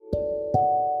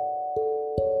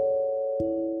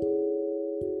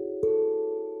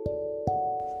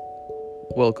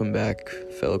Welcome back,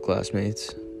 fellow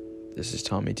classmates. This is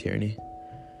Tommy Tierney.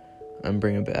 I'm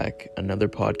bringing back another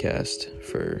podcast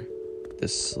for The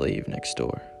Slave Next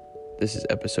Door. This is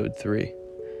episode 3.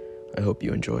 I hope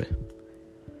you enjoy.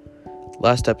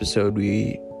 Last episode,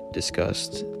 we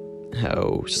discussed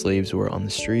how slaves were on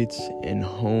the streets, in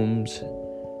homes,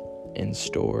 in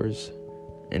stores,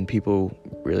 and people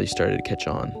really started to catch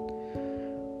on.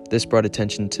 This brought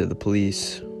attention to the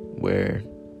police, where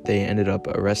they ended up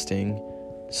arresting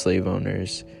slave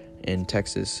owners in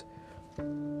Texas.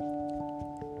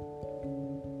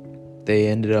 They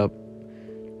ended up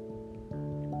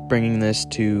bringing this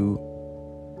to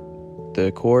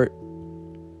the court.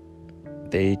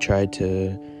 They tried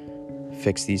to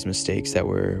fix these mistakes that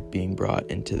were being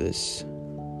brought into this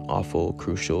awful,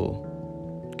 crucial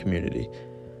community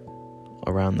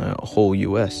around the whole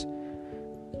U.S.,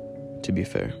 to be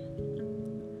fair.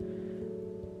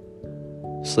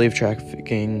 Slave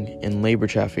trafficking and labor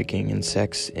trafficking and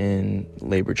sex in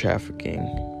labor trafficking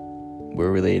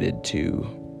were related to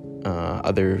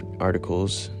other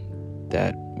articles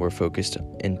that were focused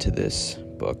into this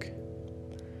book.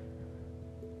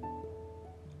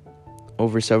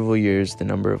 Over several years, the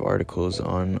number of articles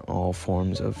on all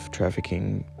forms of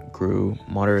trafficking grew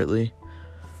moderately.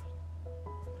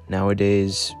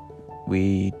 Nowadays,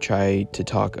 we try to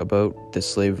talk about the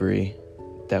slavery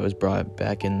that was brought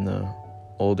back in the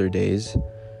older days,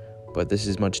 but this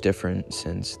is much different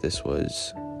since this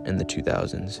was in the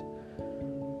 2000s.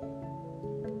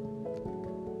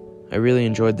 I really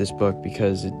enjoyed this book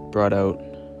because it brought out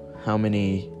how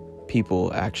many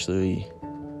people actually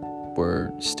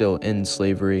were still in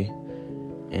slavery,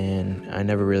 and I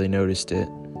never really noticed it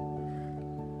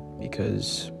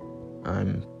because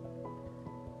I'm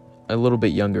a little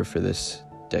bit younger for this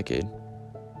decade,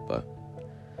 but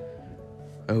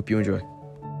I hope you enjoy.